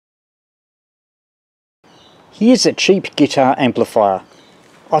Here's a cheap guitar amplifier.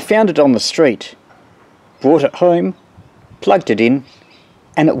 I found it on the street, brought it home, plugged it in,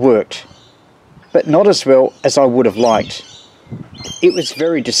 and it worked. But not as well as I would have liked. It was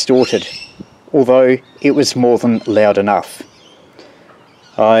very distorted, although it was more than loud enough.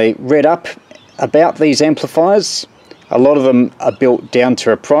 I read up about these amplifiers. A lot of them are built down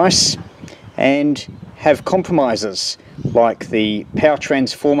to a price and have compromises, like the power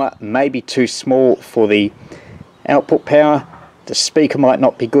transformer may be too small for the output power, the speaker might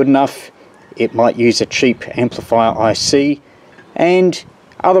not be good enough, it might use a cheap amplifier IC, and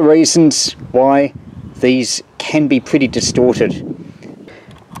other reasons why these can be pretty distorted.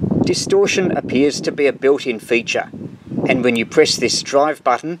 Distortion appears to be a built-in feature, and when you press this drive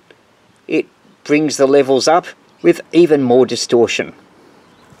button, it brings the levels up with even more distortion.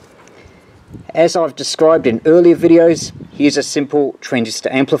 As I've described in earlier videos, here's a simple transistor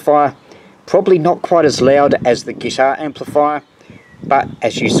amplifier, probably not quite as loud as the guitar amplifier, but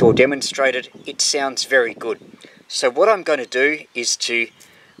as you saw demonstrated, it sounds very good. So what I'm going to do is to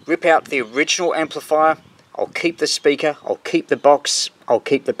rip out the original amplifier. I'll keep the speaker, I'll keep the box, I'll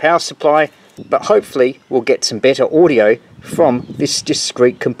keep the power supply, but hopefully we'll get some better audio from this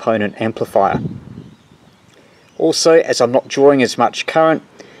discrete component amplifier. Also, as I'm not drawing as much current,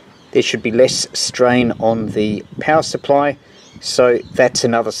 there should be less strain on the power supply, so that's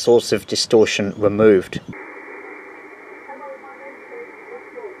another source of distortion removed.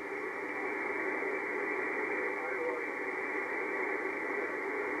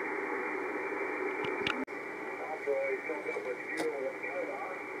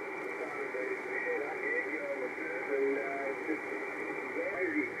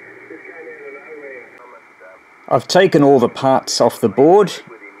 I've taken all the parts off the board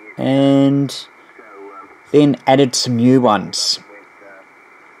and then added some new ones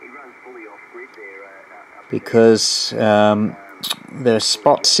because there are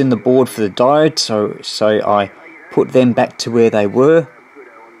spots in the board for the diode, so I put them back to where they were.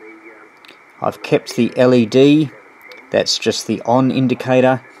 I've kept the LED, that's just the on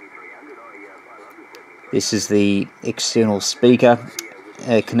indicator. This is the external speaker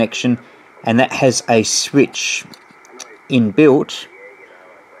connection, and that has a switch inbuilt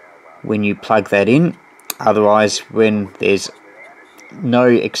when you plug that in. Otherwise, when there's no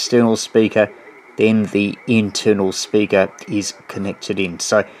external speaker, then the internal speaker is connected in.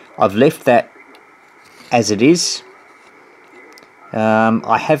 So I've left that as it is.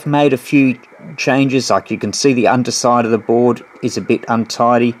 I have made a few changes, like you can see the underside of the board is a bit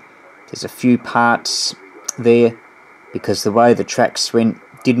untidy. There's a few parts there because the way the tracks went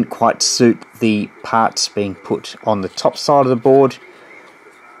didn't quite suit the parts being put on the top side of the board.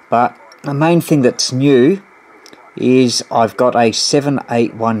 But the main thing that's new is I've got a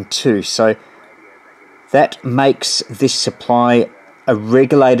 7812, so that makes this supply a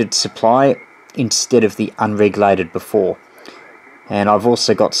regulated supply instead of the unregulated before. And I've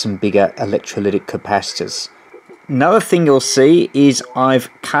also got some bigger electrolytic capacitors. Another thing you'll see is I've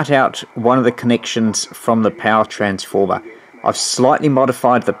cut out one of the connections from the power transformer. I've slightly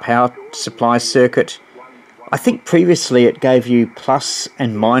modified the power supply circuit. I think previously it gave you plus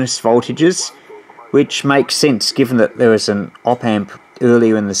and minus voltages, which makes sense given that there was an op-amp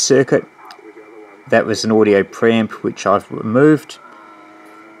earlier in the circuit. That was an audio preamp which I've removed.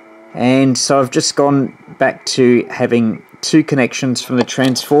 And so I've just gone back to having two connections from the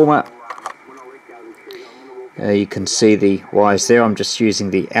transformer. You can see the wires there. I'm just using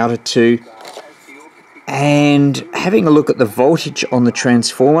the outer two. And having a look at the voltage on the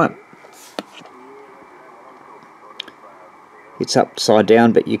transformer, it's upside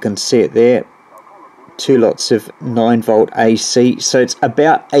down, but you can see it there. Two lots of 9 volt AC, so it's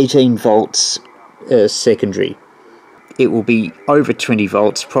about 18 volts secondary. It will be over 20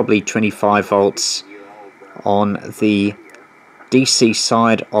 volts, probably 25 volts on the DC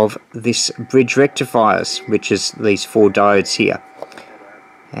side of this bridge rectifiers, which is these 4 diodes here.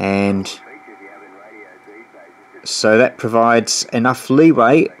 And so that provides enough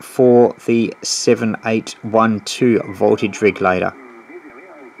leeway for the 7812 voltage regulator.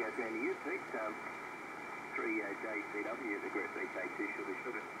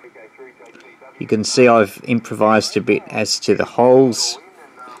 You can see I've improvised a bit as to the holes,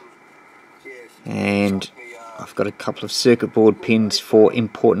 and I've got a couple of circuit board pins for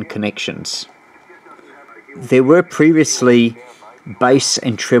important connections. There were previously bass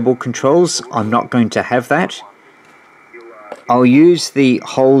and treble controls. I'm not going to have that. I'll use the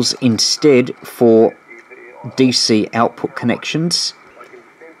holes instead for DC output connections.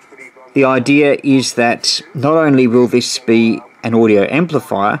 The idea is that not only will this be an audio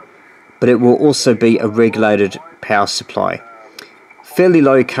amplifier, but it will also be a regulated power supply. Fairly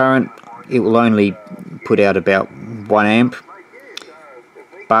low current, it will only put out about 1 amp,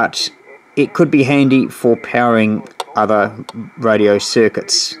 but it could be handy for powering other radio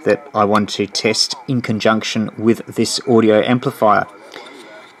circuits that I want to test in conjunction with this audio amplifier.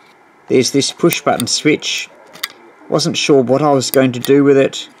 There's this push button switch. Wasn't sure what I was going to do with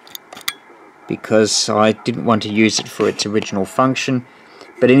it because I didn't want to use it for its original function.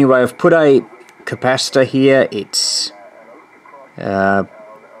 But anyway, I've put a capacitor here. It's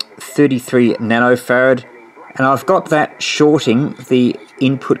 33 nanofarad, and I've got that shorting the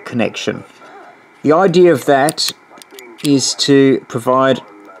input connection. The idea of that is to provide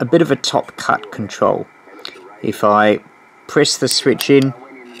a bit of a top cut control. If I press the switch in,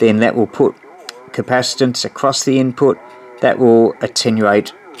 then that will put capacitance across the input. That will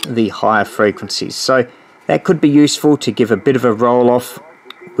attenuate the higher frequencies. So that could be useful to give a bit of a roll off,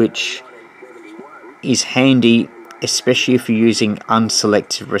 which is handy especially if you're using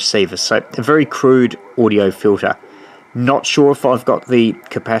unselected receivers. So a very crude audio filter. Not sure if I've got the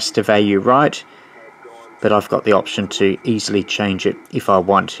capacitor value right, but I've got the option to easily change it if I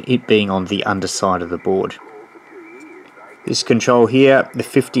want, it being on the underside of the board. This control here, the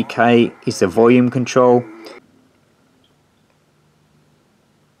 50K, is the volume control.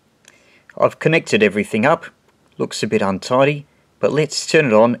 I've connected everything up. Looks a bit untidy, but let's turn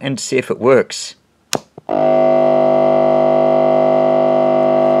it on and see if it works.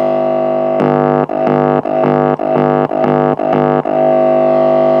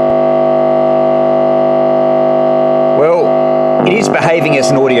 Well, it is behaving as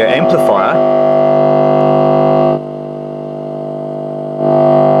an audio amplifier.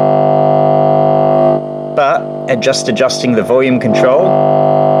 But just adjusting the volume control,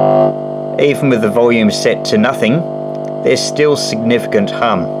 even with the volume set to nothing, there's still significant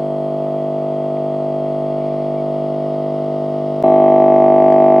hum.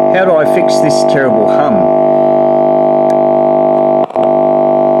 How do I fix this terrible hum?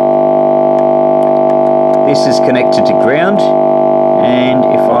 This is connected to ground, and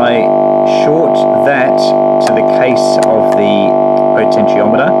if I short that to the case of the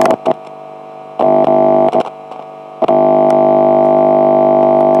potentiometer,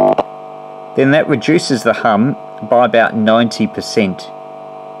 then that reduces the hum by about 90%.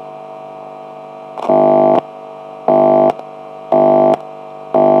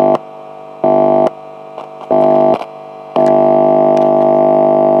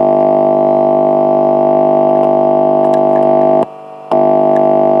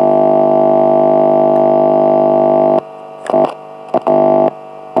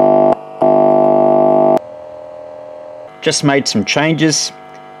 Just made some changes,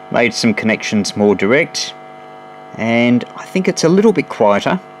 made some connections more direct, and I think it's a little bit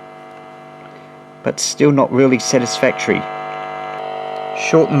quieter, but still not really satisfactory.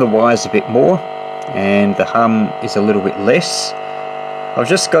 Shorten the wires a bit more, and the hum is a little bit less. I've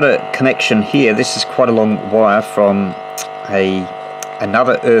just got a connection here. This is quite a long wire from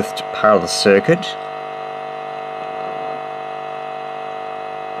another earthed part of the circuit.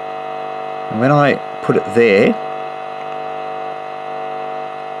 And when I put it there,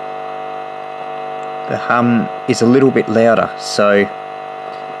 the hum is a little bit louder, so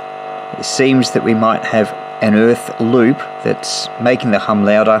it seems that we might have an earth loop that's making the hum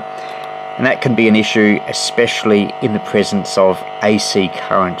louder, and that can be an issue, especially in the presence of AC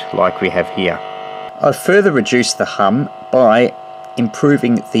current like we have here. I've further reduced the hum by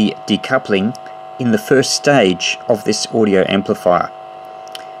improving the decoupling in the first stage of this audio amplifier.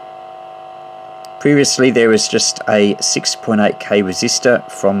 Previously there was just a 6.8K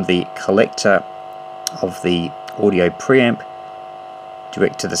resistor from the collector of the audio preamp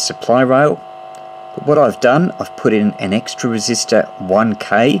direct to the supply rail, but what I've done, I've put in an extra resistor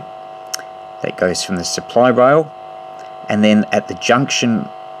 1K that goes from the supply rail, and then at the junction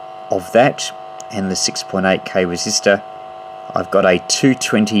of that and the 6.8K resistor I've got a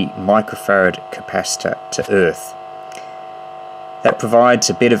 220 microfarad capacitor to earth. That provides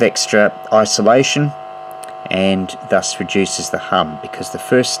a bit of extra isolation and thus reduces the hum, because the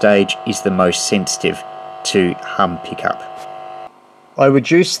first stage is the most sensitive to hum pickup. I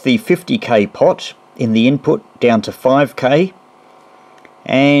reduced the 50K pot in the input down to 5K,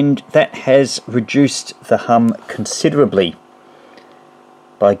 and that has reduced the hum considerably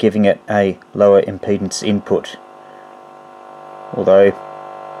by giving it a lower impedance input. Although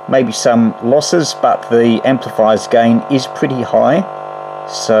maybe some losses, but the amplifier's gain is pretty high,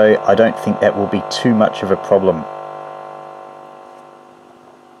 so I don't think that will be too much of a problem.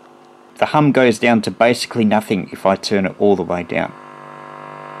 The hum goes down to basically nothing if I turn it all the way down.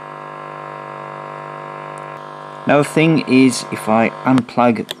 Another thing is if I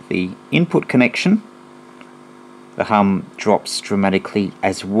unplug the input connection, the hum drops dramatically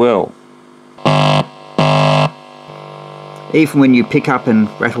as well. Even when you pick up and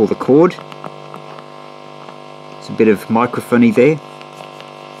rattle the cord, there's a bit of microphony there.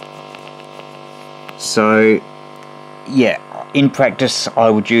 So yeah, in practice I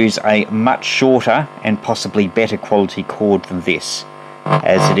would use a much shorter and possibly better quality cord than this,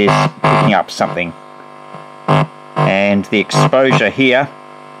 as it is picking up something. And the exposure here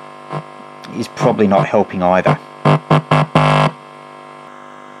is probably not helping either.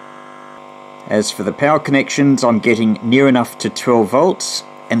 As for the power connections, I'm getting near enough to 12 volts,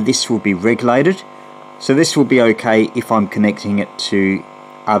 and this will be regulated, so this will be okay if I'm connecting it to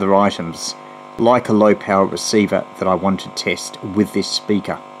other items, like a low power receiver that I want to test with this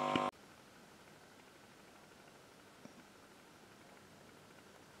speaker.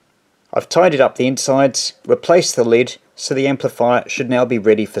 I've tidied up the insides, replaced the lid, so the amplifier should now be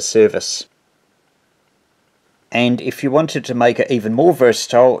ready for service. And if you wanted to make it even more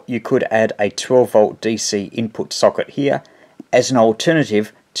versatile, you could add a 12 volt DC input socket here as an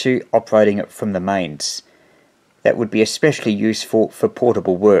alternative to operating it from the mains. That would be especially useful for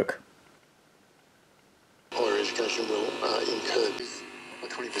portable work. Higher education will incur a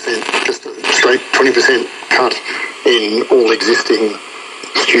 20%, just a straight 20% cut in all existing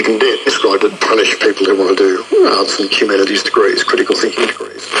student debt. Described it punish people who want to do arts and humanities degrees, critical thinking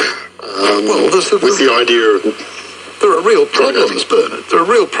degrees. With the idea of... There are real problems, Bernard. There are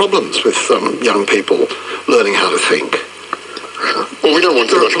real problems with young people learning how to think. Well, we don't want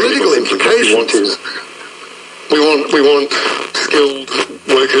there are political implications. We want skilled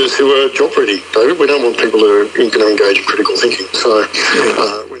workers who are job ready, David. We don't want people who are going to engage in critical thinking. So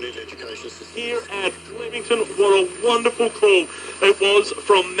we need education systems. Here at Flemington, what a wonderful call it was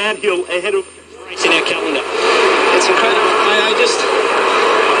from Matt Hill ahead of race in our calendar. It's incredible.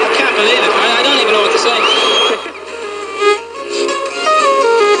 I can't believe it. I don't even know what to say.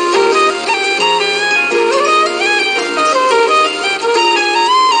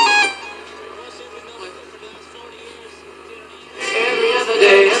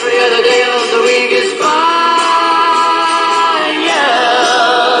 Every other day of the week is fine, yeah.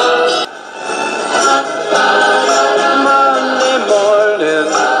 Monday morning,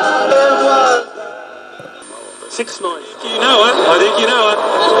 it was 6-9. You know it. I think you know it.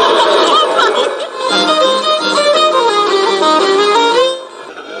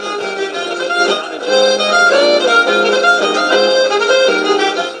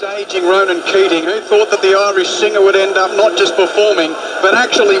 Staging Ronan Keating, who thought that the Irish singer would end up not just performing, but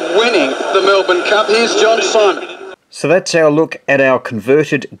actually winning the Melbourne Cup. Here's John Simon. So that's our look at our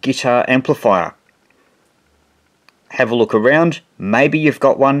converted guitar amplifier. Have a look around. Maybe you've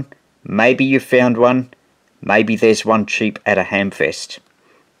got one, maybe you've found one, maybe there's one cheap at a hamfest.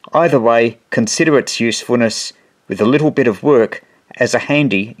 Either way, consider its usefulness with a little bit of work as a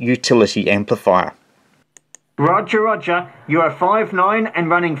handy utility amplifier. Roger, roger. You are 5'9" and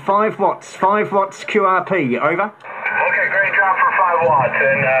running 5 watts. 5 watts QRP, over. Okay, great job for 5 watts,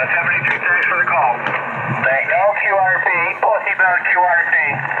 and 72 thanks for the call. Thank you. LQRP, Pussy Bell QRP.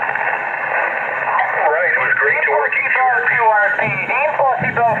 Right, it was great to work. QRP,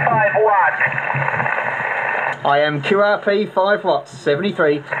 Pussy Bell 5 watts. I am QRP 5 watts,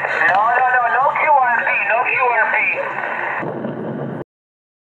 73. No,